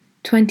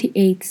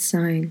28th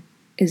sign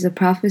is a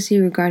prophecy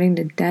regarding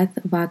the death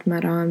of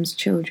Atmaram's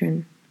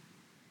children.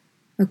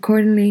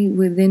 Accordingly,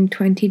 within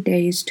 20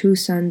 days, 2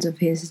 sons of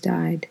his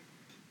died.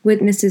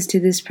 Witnesses to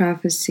this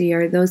prophecy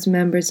are those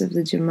members of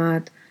the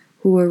Jamaat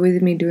who were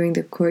with me during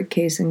the court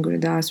case in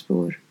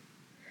Gurdaspur.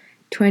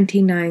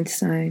 29th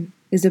sign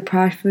is a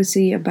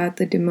prophecy about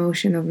the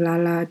demotion of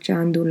Lala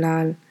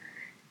Chandulal,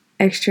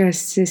 Extra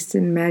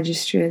Assistant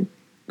Magistrate,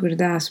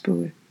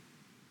 Gurdaspur.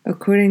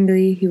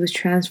 Accordingly, he was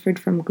transferred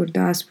from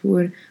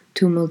Gurdaspur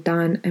to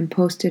Multan and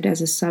posted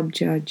as a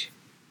sub-judge.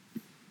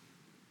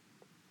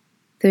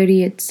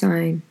 30th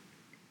sign.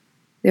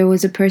 There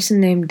was a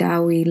person named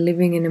Dawi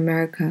living in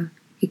America.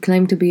 He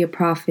claimed to be a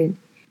prophet.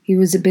 He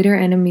was a bitter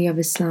enemy of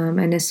Islam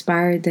and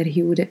aspired that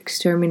he would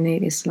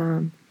exterminate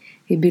Islam.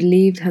 He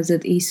believed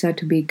Hazrat Isa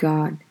to be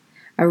God.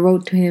 I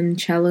wrote to him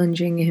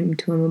challenging him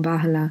to a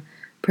mubahala,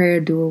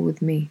 prayer duel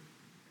with me.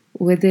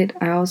 With it,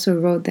 I also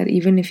wrote that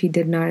even if he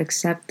did not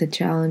accept the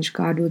challenge,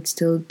 God would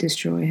still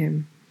destroy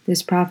him.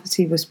 This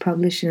prophecy was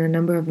published in a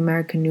number of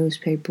American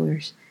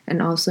newspapers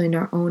and also in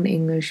our own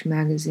English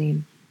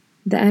magazine.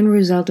 The end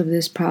result of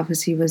this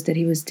prophecy was that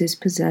he was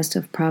dispossessed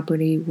of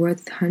property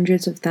worth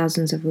hundreds of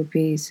thousands of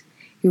rupees.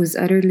 He was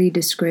utterly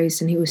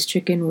disgraced and he was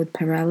stricken with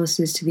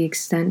paralysis to the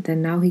extent that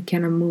now he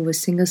cannot move a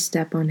single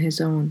step on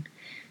his own.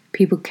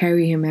 People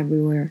carry him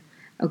everywhere.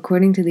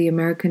 According to the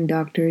American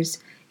doctors,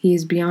 he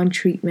is beyond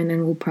treatment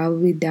and will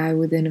probably die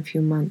within a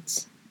few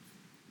months.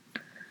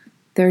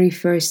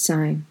 31st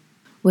sign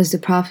was the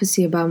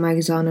prophecy about my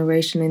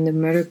exoneration in the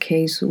murder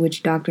case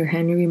which Dr.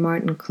 Henry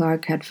Martin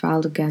Clark had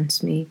filed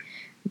against me.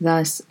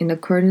 Thus, in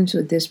accordance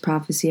with this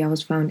prophecy, I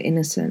was found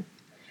innocent.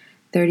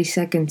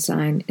 32nd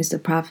sign is the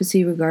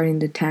prophecy regarding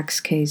the tax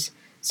case.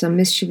 Some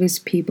mischievous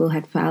people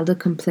had filed a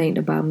complaint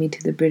about me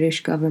to the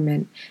British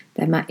government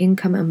that my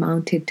income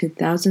amounted to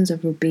thousands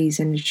of rupees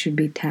and it should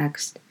be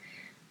taxed.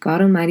 God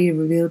Almighty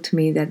revealed to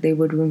me that they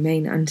would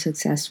remain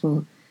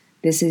unsuccessful.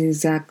 This is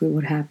exactly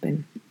what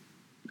happened.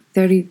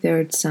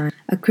 33rd sign.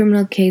 A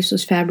criminal case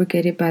was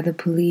fabricated by the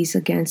police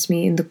against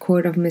me in the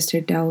court of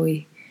Mr.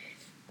 Dawi,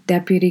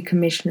 Deputy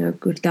Commissioner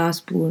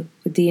Gurdaspur,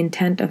 with the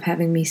intent of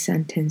having me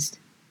sentenced.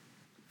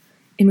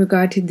 In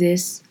regard to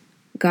this,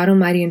 God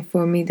Almighty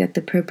informed me that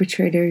the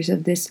perpetrators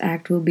of this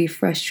act will be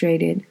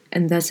frustrated,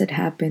 and thus it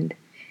happened.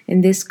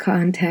 In this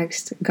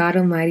context, God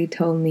Almighty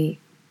told me,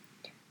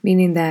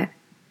 meaning that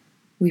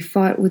we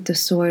fought with the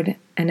sword,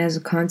 and as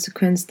a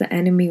consequence, the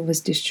enemy was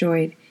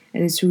destroyed,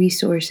 and its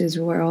resources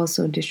were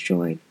also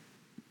destroyed.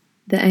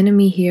 The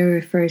enemy here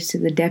refers to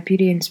the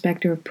Deputy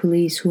Inspector of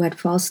Police who had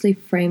falsely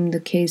framed the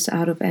case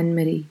out of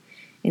enmity.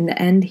 In the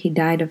end, he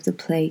died of the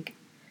plague.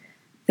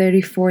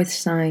 34th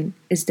sign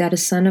is that a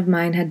son of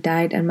mine had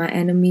died, and my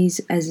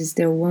enemies, as is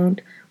their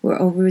wont,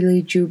 were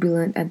overly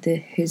jubilant at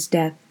his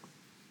death.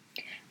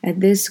 At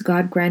this,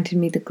 God granted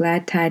me the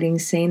glad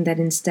tidings, saying that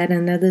instead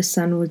another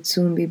son would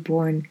soon be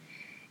born.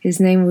 His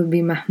name would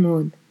be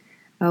Mahmud.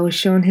 I was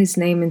shown his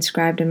name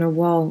inscribed on a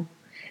wall.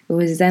 It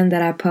was then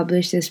that I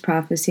published this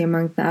prophecy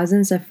among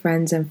thousands of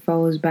friends and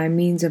foes by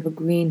means of a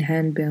green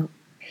handbill.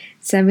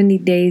 70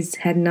 days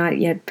had not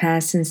yet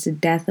passed since the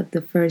death of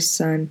the first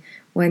son,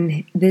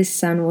 when this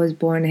son was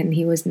born and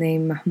he was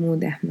named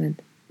Mahmud Ahmed.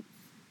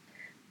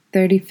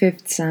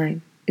 35th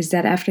sign is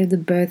that after the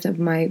birth of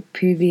my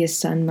previous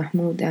son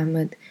Mahmud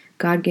Ahmed,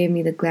 God gave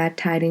me the glad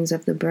tidings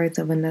of the birth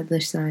of another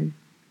son.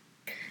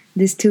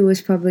 This too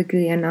was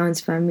publicly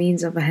announced by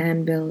means of a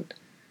handbill.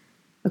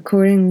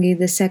 Accordingly,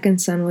 the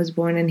second son was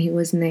born and he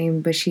was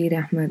named Bashir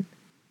Ahmed.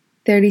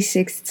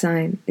 36th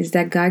sign is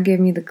that God gave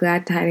me the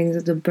glad tidings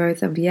of the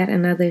birth of yet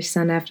another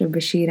son after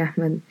Bashir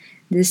Ahmed.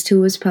 This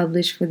too was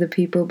published for the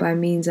people by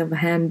means of a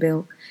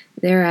handbill.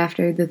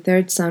 Thereafter, the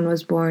third son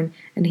was born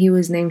and he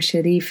was named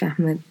Sharif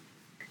Ahmed.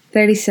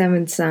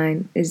 37th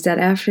sign is that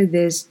after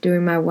this,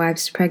 during my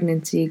wife's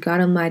pregnancy, God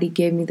Almighty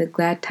gave me the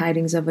glad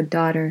tidings of a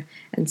daughter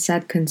and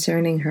said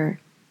concerning her,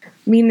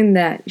 meaning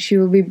that she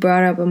will be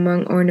brought up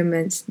among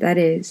ornaments, that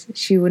is,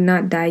 she would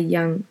not die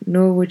young,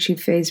 nor would she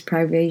face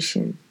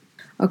privation.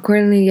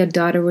 Accordingly, a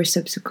daughter was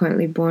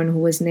subsequently born who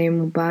was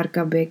named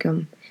Mubaraka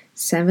Begum.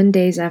 7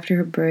 days after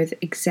her birth,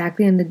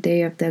 exactly on the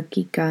day of the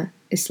Akika,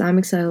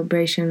 Islamic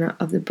celebration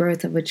of the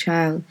birth of a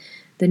child,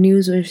 the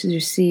news was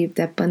received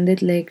that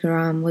Pandit Lake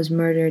Ram was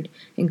murdered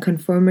in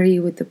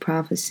conformity with the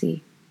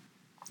prophecy.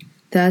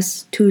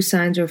 Thus, 2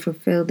 signs were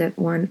fulfilled at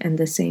one and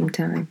the same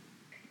time.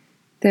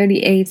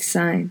 38th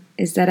sign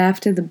is that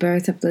after the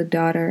birth of the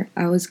daughter,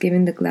 I was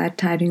given the glad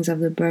tidings of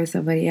the birth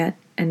of yet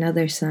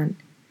another son.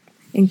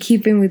 In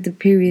keeping with the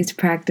previous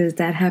practice,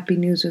 that happy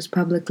news was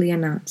publicly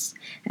announced,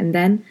 and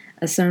then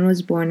a son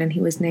was born and he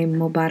was named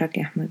Mubarak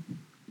Ahmed.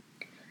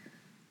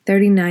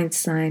 39th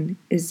sign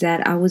is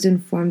that I was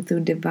informed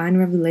through divine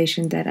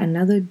revelation that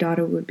another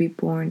daughter would be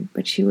born,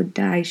 but she would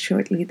die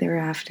shortly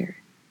thereafter.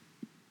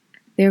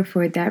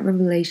 Therefore, that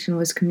revelation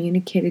was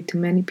communicated to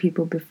many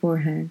people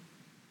beforehand.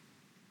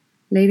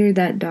 Later,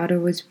 that daughter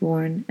was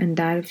born and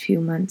died a few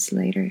months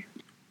later.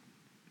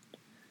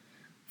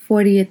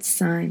 40th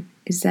sign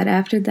is that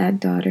after that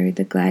daughter,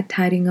 the glad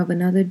tidings of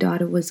another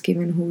daughter was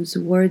given, whose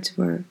words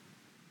were,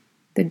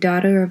 "The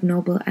daughter of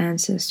noble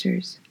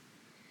ancestors."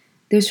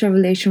 This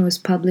revelation was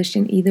published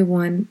in either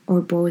one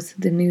or both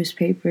the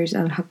newspapers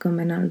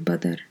Al-Hakam and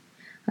Al-Badr.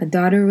 A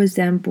daughter was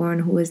then born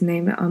who was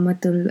named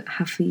Amatul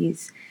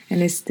Hafiz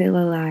and is still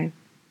alive.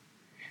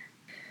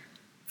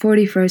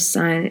 41st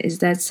sign is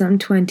that some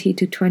 20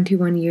 to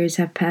 21 years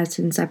have passed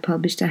since I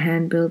published a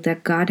handbill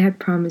that God had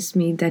promised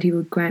me that He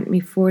would grant me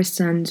 4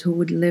 sons who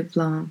would live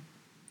long.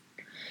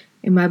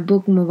 In my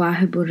book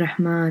Mawahibur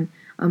Rahman,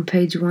 on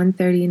page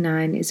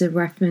 139, is a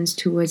reference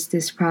towards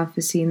this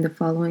prophecy in the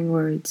following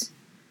words.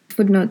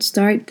 Footnote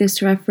start.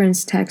 This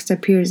reference text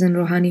appears in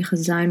Rohani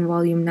Khazain,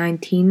 volume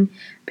 19,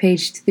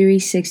 page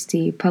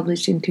 360,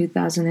 published in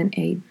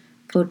 2008.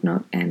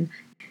 Footnote end.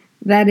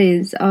 That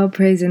is, all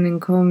praise and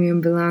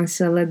encomium belongs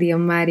to Allah the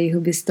Almighty,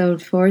 who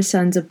bestowed 4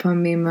 sons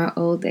upon me in my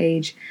old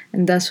age,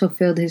 and thus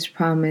fulfilled His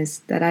promise,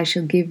 that I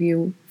shall give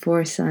you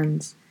 4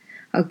 sons.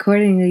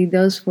 Accordingly,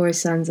 those 4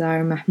 sons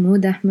are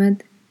Mahmud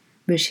Ahmad,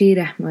 Bashir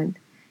Ahmad,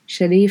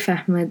 Sharif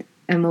Ahmad,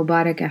 and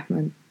Mubarak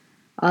Ahmad.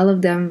 All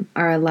of them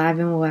are alive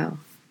and well.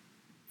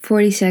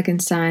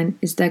 42nd sign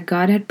is that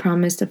God had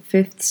promised a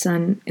 5th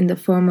son in the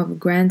form of a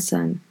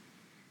grandson.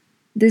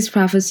 This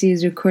prophecy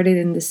is recorded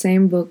in the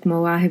same book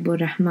Mawahibur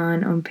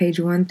Rahman on page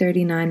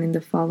 139 in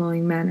the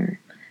following manner,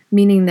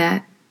 meaning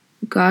that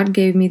God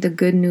gave me the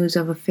good news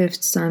of a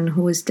 5th son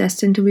who was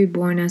destined to be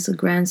born as a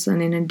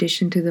grandson in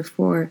addition to the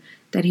 4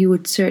 that he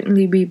would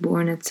certainly be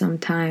born at some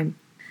time.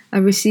 I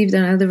received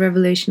another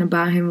revelation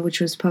about him which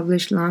was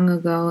published long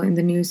ago in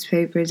the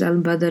newspapers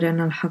Al-Badr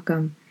and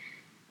Al-Hakam.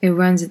 It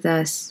runs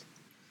thus,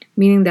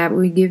 meaning that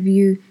we give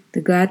you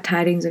the glad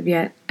tidings of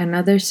yet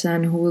another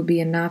son who will be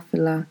a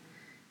Nafila,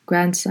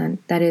 grandson,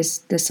 that is,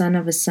 the son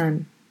of a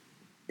son.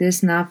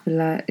 This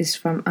Nafila is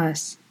from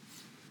us.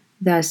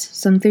 Thus,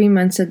 some 3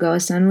 months ago, a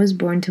son was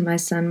born to my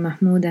son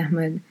Mahmud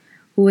Ahmad,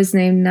 who was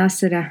named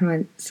Nasir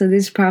Ahmad, so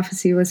this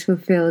prophecy was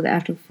fulfilled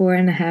after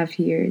 4.5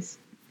 years.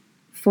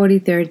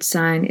 43rd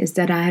sign is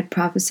that I had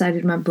prophesied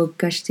in my book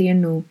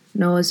Kashti-e-Nuh,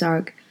 Noah's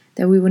Ark,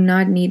 that we would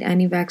not need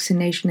any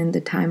vaccination in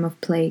the time of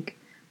plague.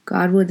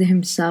 God would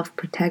Himself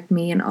protect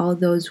me and all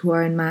those who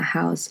are in my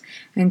house,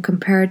 and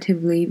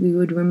comparatively we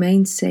would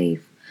remain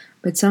safe,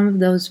 but some of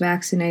those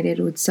vaccinated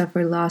would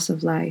suffer loss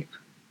of life.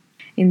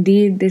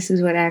 Indeed, this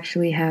is what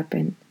actually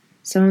happened.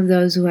 Some of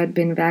those who had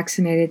been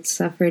vaccinated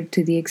suffered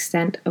to the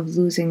extent of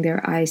losing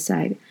their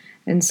eyesight,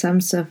 and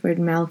some suffered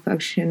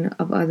malfunction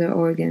of other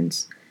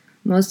organs.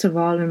 Most of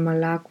all in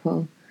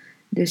Malakwal,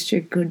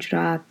 district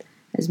Gujarat,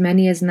 as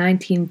many as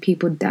 19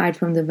 people died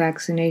from the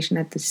vaccination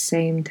at the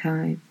same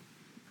time.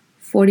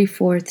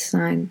 44th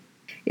sign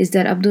is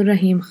that Abdur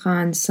Rahim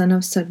Khan, son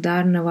of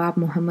Sardar Nawab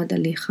Muhammad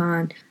Ali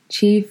Khan,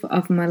 chief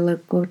of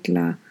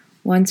Malakotla,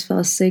 once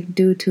fell sick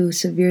due to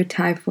severe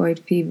typhoid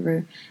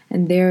fever,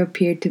 and there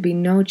appeared to be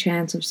no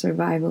chance of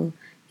survival.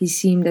 He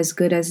seemed as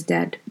good as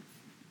dead.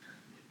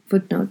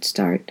 Footnote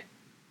start.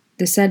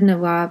 The said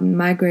Nawab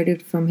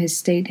migrated from his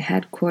state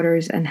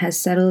headquarters and has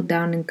settled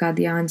down in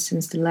Qadian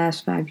since the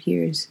last 5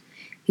 years.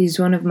 He is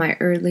one of my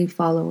early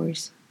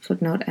followers.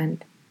 Footnote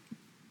end.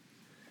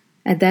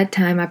 At that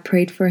time I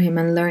prayed for him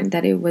and learned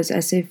that it was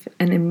as if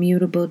an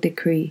immutable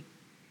decree.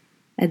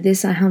 At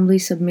this I humbly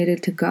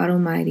submitted to God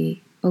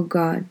Almighty. O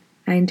God,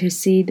 I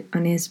intercede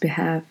on his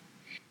behalf.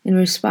 In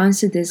response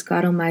to this,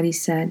 God Almighty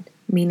said,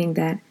 meaning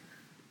that,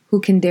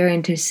 who can dare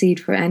intercede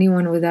for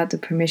anyone without the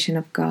permission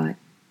of God?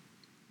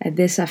 At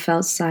this I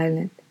felt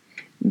silent.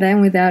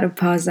 Then without a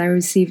pause I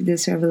received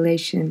this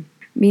revelation,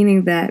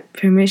 meaning that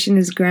permission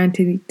is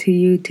granted to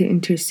you to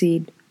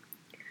intercede.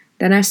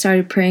 Then I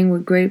started praying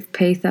with great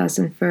pathos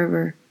and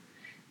fervor.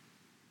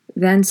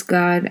 Thence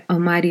God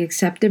Almighty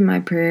accepted my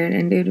prayer,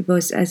 and it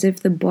was as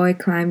if the boy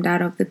climbed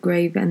out of the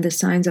grave and the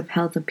signs of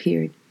health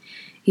appeared.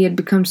 He had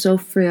become so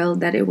frail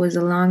that it was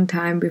a long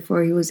time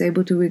before he was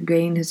able to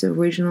regain his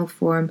original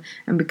form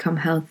and become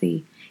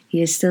healthy.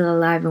 He is still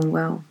alive and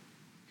well.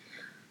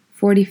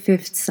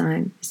 45th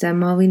sign is that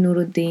Maulvi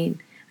Nuruddin,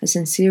 a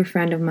sincere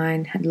friend of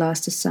mine, had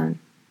lost a son.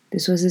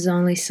 This was his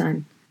only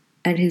son.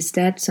 At his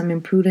death, some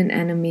imprudent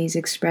enemies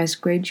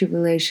expressed great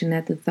jubilation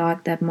at the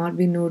thought that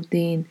Maulvi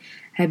Nuruddin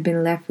had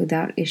been left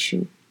without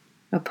issue.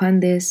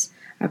 Upon this,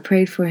 I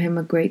prayed for him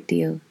a great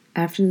deal.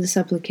 After the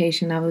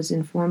supplication, I was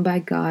informed by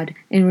God,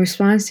 in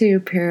response to your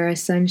prayer, a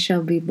son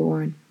shall be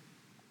born.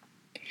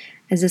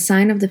 As a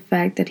sign of the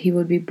fact that he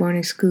would be born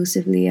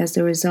exclusively as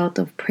the result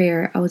of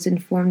prayer, I was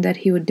informed that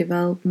he would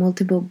develop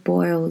multiple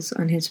boils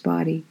on his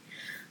body.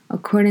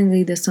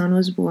 Accordingly, the son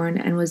was born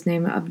and was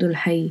named Abdul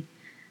Hayy.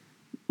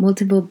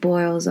 Multiple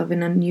boils of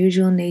an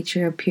unusual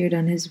nature appeared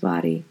on his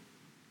body,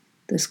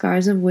 the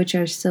scars of which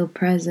are still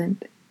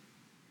present.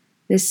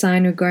 This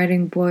sign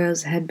regarding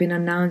boils had been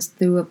announced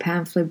through a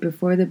pamphlet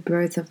before the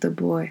birth of the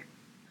boy.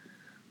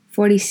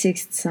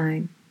 46th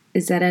sign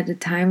is that at a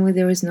time where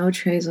there was no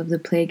trace of the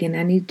plague in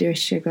any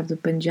district of the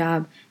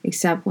Punjab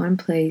except one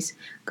place,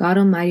 God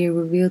Almighty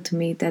revealed to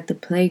me that the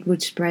plague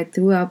would spread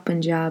throughout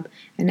Punjab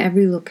and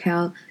every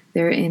locale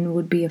therein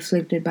would be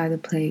afflicted by the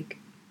plague.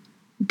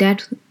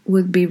 Death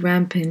would be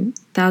rampant,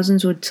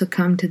 thousands would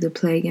succumb to the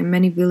plague, and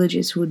many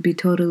villages would be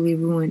totally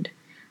ruined.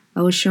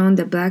 I was shown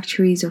that black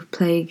trees of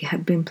plague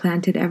had been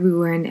planted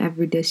everywhere in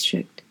every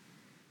district.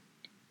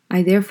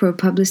 I therefore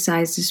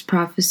publicized this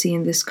prophecy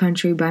in this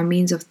country by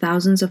means of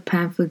thousands of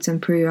pamphlets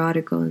and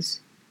periodicals.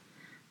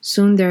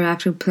 Soon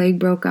thereafter, plague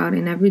broke out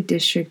in every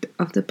district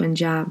of the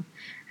Punjab.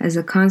 As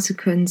a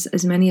consequence,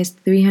 as many as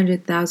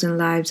 300,000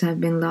 lives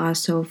have been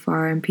lost so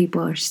far, and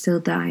people are still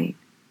dying.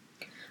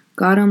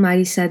 God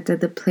Almighty said that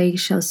the plague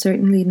shall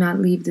certainly not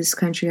leave this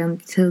country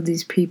until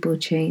these people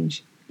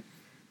change.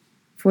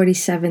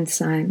 47th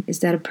sign is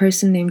that a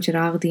person named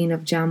Jalal-Din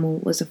of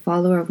Jammu was a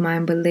follower of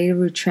mine but later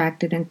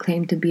retracted and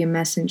claimed to be a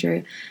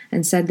messenger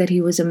and said that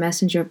he was a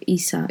messenger of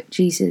Isa,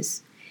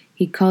 Jesus.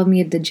 He called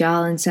me a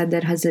Dajjal and said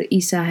that Hazrat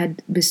Isa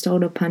had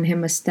bestowed upon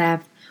him a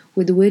staff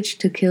with which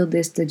to kill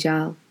this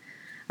Dajjal.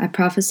 I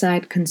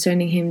prophesied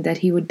concerning him that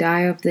he would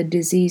die of the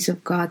disease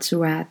of God's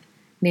wrath,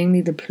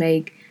 namely the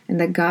plague, and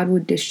that God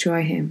would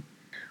destroy him.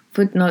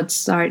 Footnote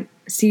start.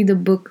 See the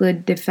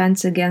booklet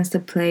Defense Against the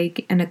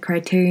Plague and a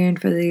Criterion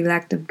for the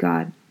Elect of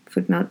God.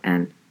 Footnote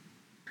end.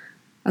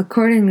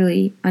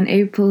 Accordingly, on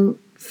April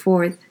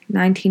 4th,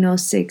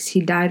 1906,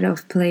 he died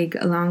of plague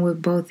along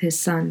with both his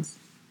sons.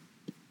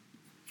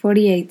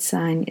 48th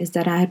sign is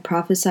that I had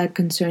prophesied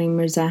concerning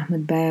Mirza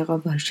Ahmad Beg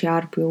of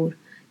Hoshiarpur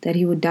that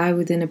he would die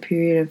within a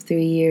period of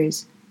 3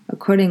 years.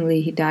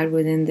 Accordingly, he died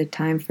within the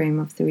time frame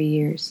of 3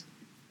 years.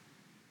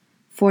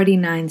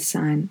 49th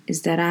sign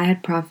is that I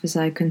had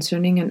prophesied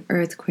concerning an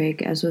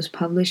earthquake as was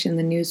published in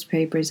the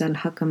newspapers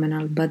Al-Hakam and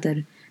Al-Badr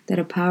that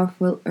a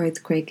powerful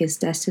earthquake is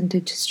destined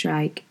to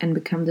strike and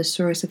become the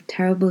source of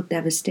terrible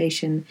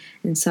devastation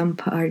in some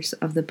parts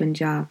of the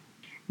Punjab.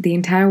 The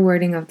entire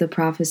wording of the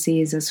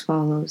prophecy is as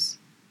follows.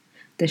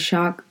 The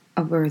shock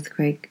of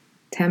earthquake,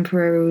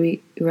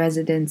 temporary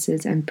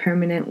residences and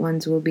permanent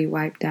ones will be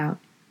wiped out.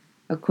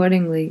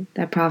 Accordingly,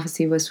 that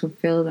prophecy was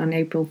fulfilled on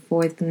April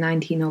 4th,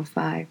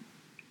 1905.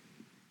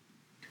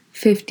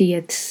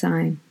 50th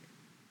sign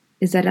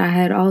is that I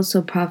had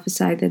also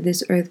prophesied that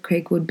this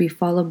earthquake would be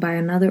followed by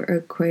another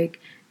earthquake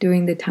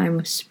during the time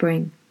of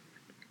spring.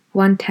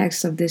 One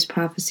text of this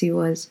prophecy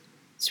was,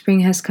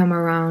 Spring has come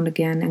around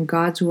again and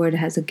God's word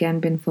has again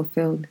been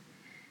fulfilled.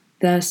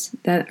 Thus,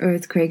 that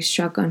earthquake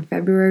struck on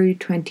February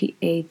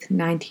 28,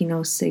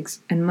 1906,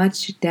 and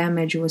much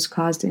damage was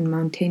caused in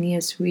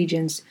mountainous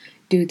regions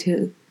due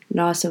to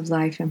loss of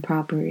life and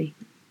property.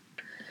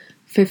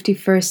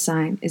 51st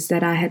sign is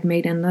that I had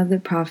made another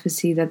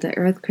prophecy that the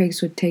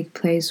earthquakes would take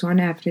place one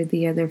after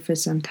the other for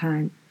some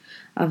time.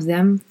 Of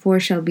them, 4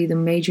 shall be the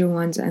major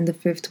ones, and the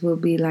 5th will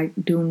be like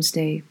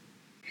doomsday.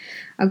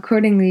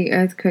 Accordingly,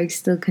 earthquakes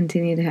still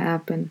continue to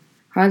happen.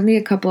 Hardly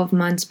a couple of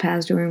months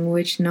pass during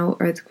which no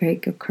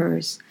earthquake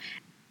occurs,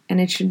 and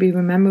it should be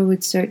remembered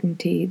with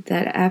certainty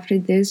that after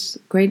this,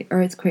 great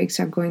earthquakes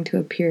are going to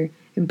appear,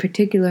 in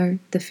particular,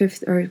 the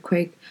 5th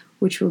earthquake,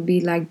 which will be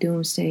like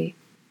doomsday.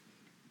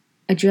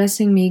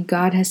 Addressing me,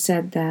 God has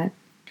said that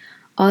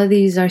all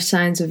these are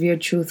signs of your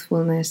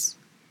truthfulness.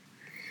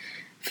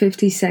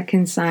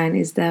 52nd sign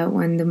is that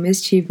when the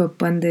mischief of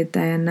Pandit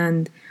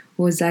Dayanand,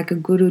 who was like a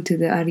guru to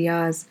the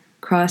Aryas,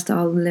 crossed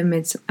all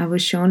limits, I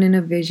was shown in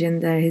a vision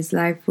that his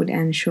life would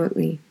end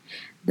shortly.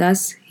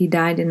 Thus, he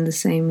died in the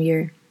same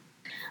year.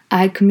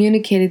 I had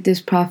communicated this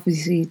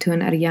prophecy to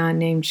an Aryan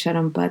named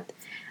Sharampat,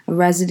 a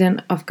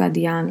resident of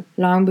Qadian,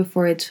 long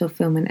before its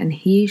fulfillment, and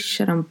he,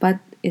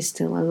 Sharampat, is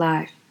still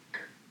alive.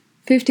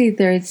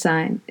 53rd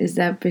sign is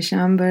that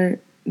Bishambar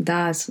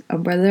Das, a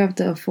brother of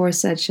the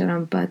aforesaid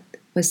Sharampat,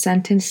 was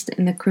sentenced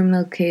in a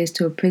criminal case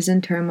to a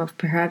prison term of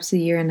perhaps a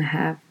year and a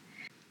half.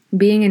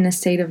 Being in a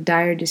state of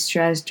dire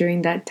distress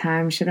during that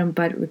time,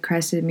 Sharampat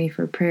requested me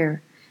for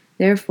prayer.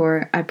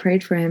 Therefore, I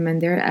prayed for him, and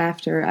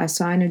thereafter I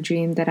saw in a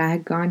dream that I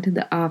had gone to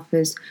the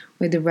office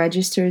where the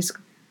registers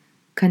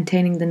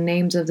containing the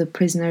names of the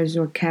prisoners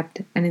were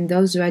kept, and in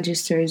those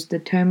registers the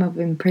term of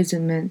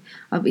imprisonment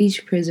of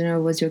each prisoner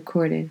was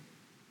recorded.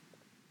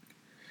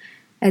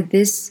 At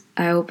this,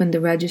 I opened the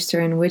register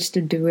in which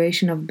the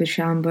duration of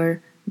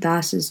Bishambar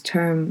Das's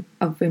term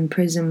of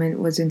imprisonment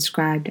was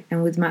inscribed,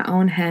 and with my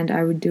own hand I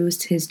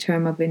reduced his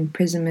term of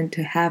imprisonment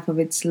to half of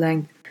its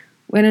length.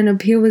 When an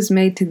appeal was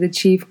made to the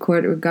chief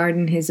court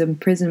regarding his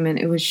imprisonment,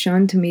 it was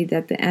shown to me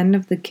that the end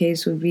of the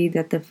case would be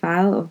that the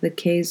file of the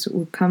case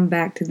would come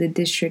back to the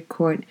district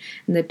court,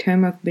 and the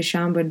term of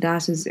Bishambar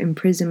Das's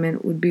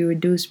imprisonment would be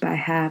reduced by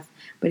half,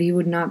 but he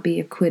would not be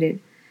acquitted.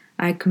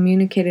 I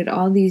communicated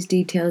all these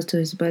details to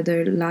his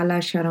brother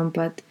Lala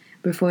Sharampat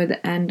before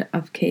the end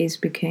of case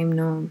became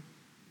known.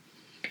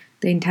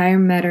 The entire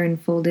matter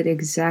unfolded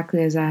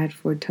exactly as I had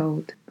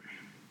foretold.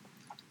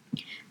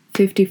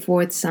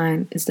 54th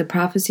sign is the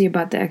prophecy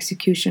about the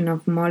execution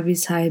of Maulvi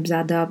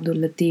Sahibzada Abdul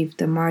Latif,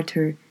 the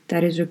martyr,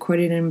 that is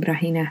recorded in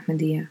Braheen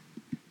Ahmadiyya.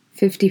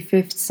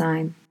 55th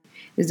sign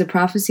is the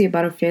prophecy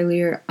about a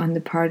failure on the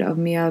part of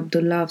Mia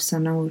Abdullah of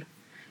Sanur.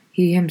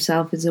 He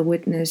himself is a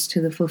witness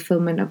to the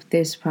fulfillment of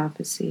this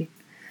prophecy.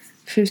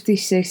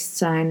 56th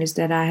sign is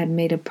that I had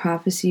made a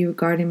prophecy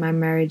regarding my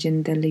marriage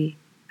in Delhi.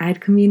 I had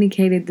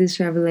communicated this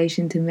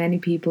revelation to many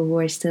people who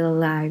are still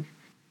alive.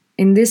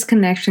 In this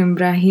connection,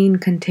 Brahim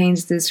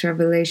contains this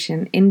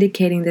revelation,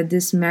 indicating that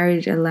this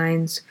marriage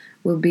alliance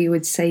will be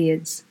with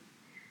Sayyids.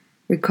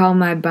 Recall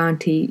my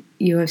bounty,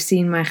 you have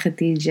seen my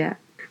Khadija.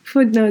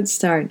 Footnote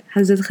start.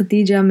 Hazrat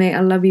Khadija, may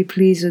Allah be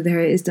pleased with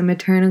her, is the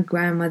maternal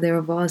grandmother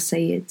of all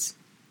Sayyids.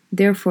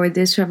 Therefore,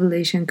 this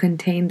revelation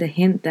contained the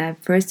hint that,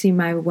 firstly,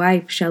 my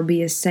wife shall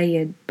be a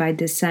Sayyid by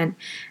descent,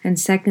 and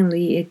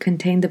secondly, it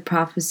contained the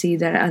prophecy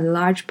that a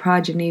large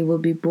progeny will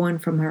be born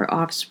from her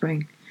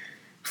offspring.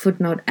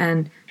 Footnote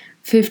end.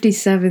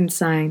 57th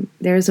sign.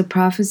 There is a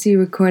prophecy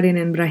recorded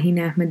in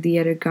Brahina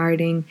Ahmadiyya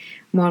regarding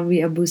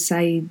Maulvi Abu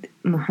Said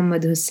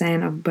Muhammad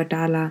Hussain of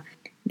Batala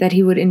that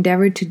he would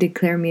endeavor to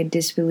declare me a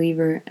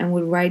disbeliever and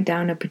would write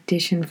down a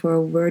petition for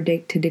a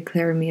verdict to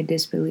declare me a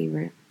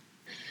disbeliever.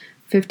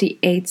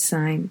 58th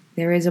sign.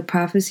 There is a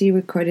prophecy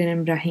recorded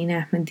in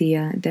Brahina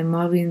Ahmadiyya that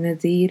Maulvi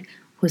Nadir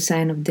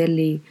Hussain of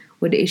Delhi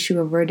would issue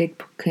a verdict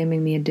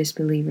proclaiming me a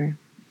disbeliever.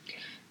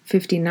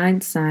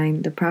 59th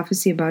sign. The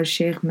prophecy about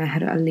Sheikh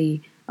Meher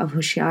Ali of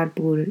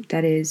Hoshiarpur,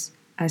 that is,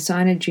 I saw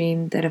in a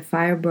dream that a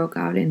fire broke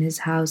out in his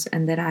house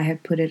and that I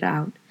had put it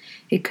out.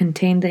 It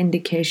contained the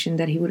indication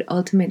that he would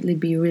ultimately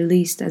be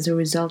released as a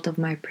result of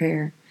my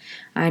prayer.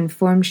 I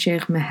informed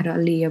Sheikh Meher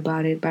Ali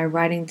about it by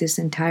writing this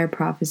entire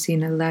prophecy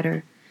in a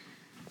letter.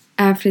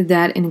 After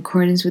that, in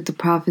accordance with the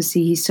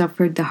prophecy, he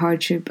suffered the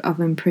hardship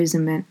of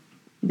imprisonment.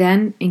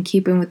 Then, in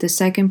keeping with the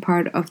second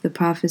part of the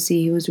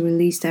prophecy, he was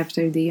released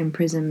after the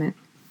imprisonment.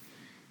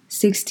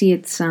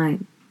 60th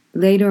sign.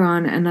 Later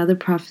on, another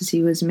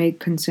prophecy was made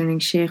concerning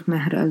Sheikh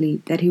Meher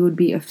Ali, that he would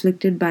be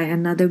afflicted by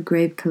another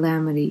grave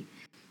calamity.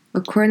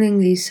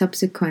 Accordingly,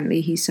 subsequently,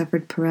 he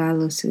suffered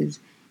paralysis.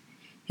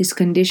 His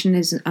condition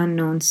is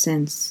unknown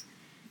since.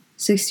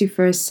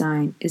 61st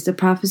sign is the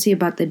prophecy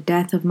about the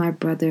death of my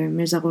brother,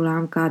 Mirza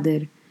Ghulam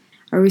Qadir.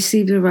 I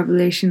received the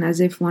revelation as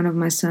if one of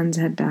my sons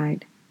had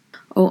died.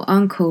 O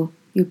uncle,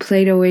 you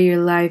played away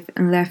your life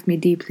and left me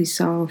deeply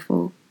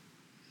sorrowful.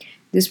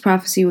 This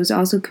prophecy was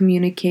also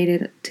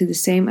communicated to the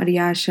same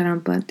Arya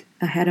Sharampat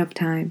ahead of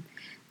time.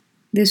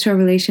 This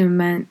revelation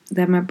meant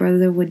that my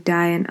brother would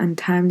die an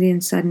untimely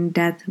and sudden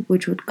death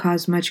which would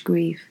cause much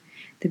grief.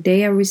 The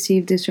day I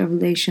received this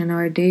revelation,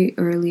 or a day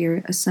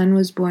earlier, a son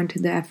was born to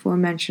the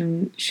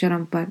aforementioned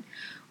Sharampat,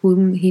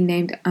 whom he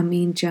named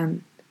Amin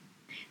Chand.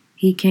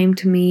 He came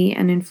to me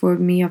and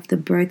informed me of the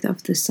birth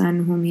of the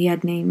son whom he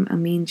had named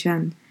Amin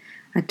Chand.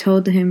 I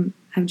told him,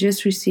 I've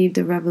just received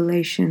a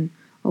revelation.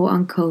 O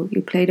uncle,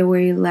 you played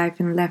away your life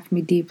and left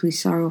me deeply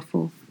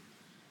sorrowful.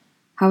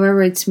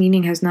 However, its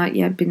meaning has not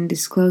yet been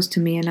disclosed to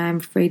me, and I am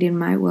afraid it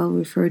might well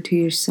refer to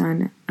your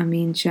son,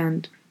 Amin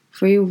Chand.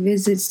 For your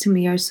visits to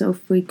me are so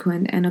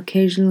frequent, and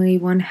occasionally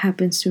one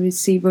happens to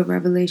receive a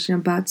revelation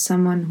about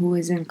someone who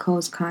is in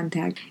close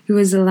contact. He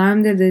was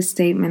alarmed at this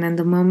statement, and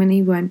the moment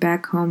he went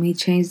back home, he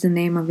changed the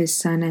name of his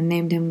son and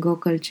named him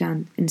Gokul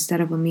Chand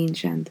instead of Amin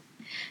Chand.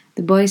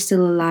 The boy is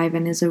still alive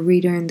and is a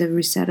reader in the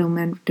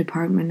resettlement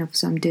department of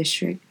some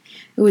district.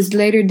 It was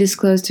later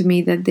disclosed to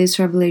me that this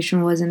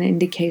revelation was an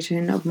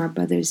indication of my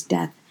brother's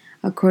death.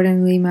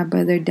 Accordingly, my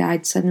brother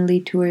died suddenly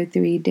 2 or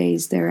 3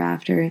 days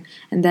thereafter,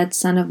 and that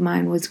son of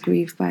mine was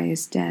grieved by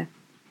his death.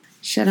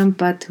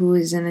 Sharampat, who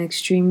is an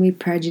extremely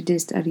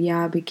prejudiced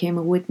Arya, became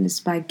a witness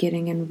by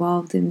getting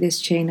involved in this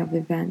chain of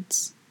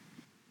events.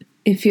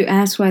 If you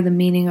ask why the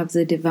meaning of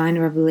the divine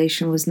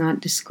revelation was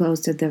not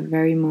disclosed at that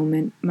very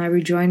moment, my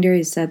rejoinder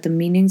is that the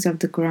meanings of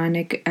the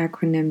Quranic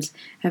acronyms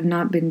have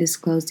not been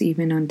disclosed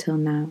even until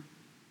now.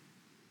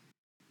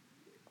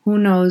 Who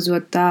knows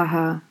what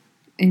Taha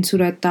in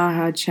Surah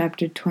Taha,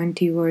 chapter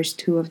 20, verse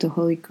 2 of the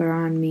Holy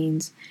Quran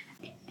means?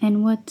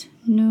 And what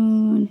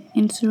Noon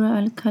in Surah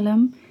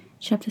Al-Qalam,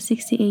 chapter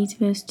 68,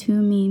 verse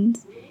 2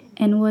 means?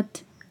 And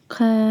what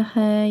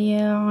Qaha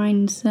Ya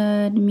Ain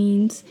Sad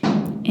means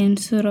in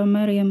Surah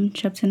Maryam,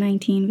 chapter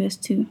 19, verse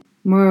 2.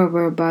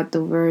 Moreover, about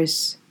the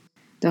verse,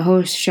 the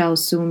host shall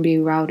soon be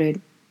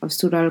routed, of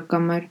Surah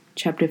Al-Qamar,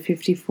 chapter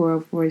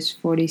 54, verse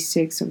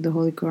 46 of the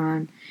Holy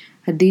Quran,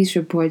 Hadith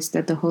reports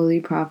that the Holy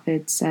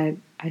Prophet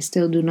said, I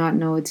still do not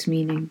know its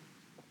meaning.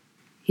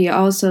 He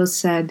also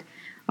said,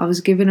 I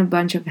was given a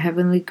bunch of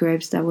heavenly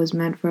grapes that was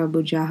meant for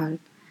Abu Jahl.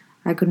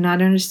 I could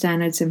not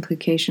understand its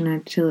implication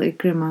until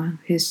Ikrimah,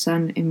 his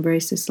son,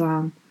 embraced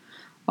Islam.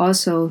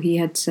 Also, he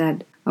had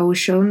said, I was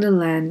shown the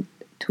land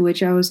to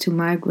which I was to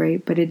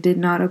migrate, but it did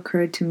not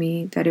occur to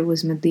me that it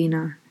was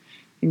Medina.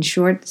 In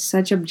short,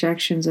 such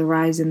objections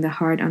arise in the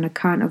heart on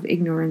account of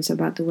ignorance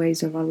about the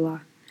ways of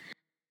Allah.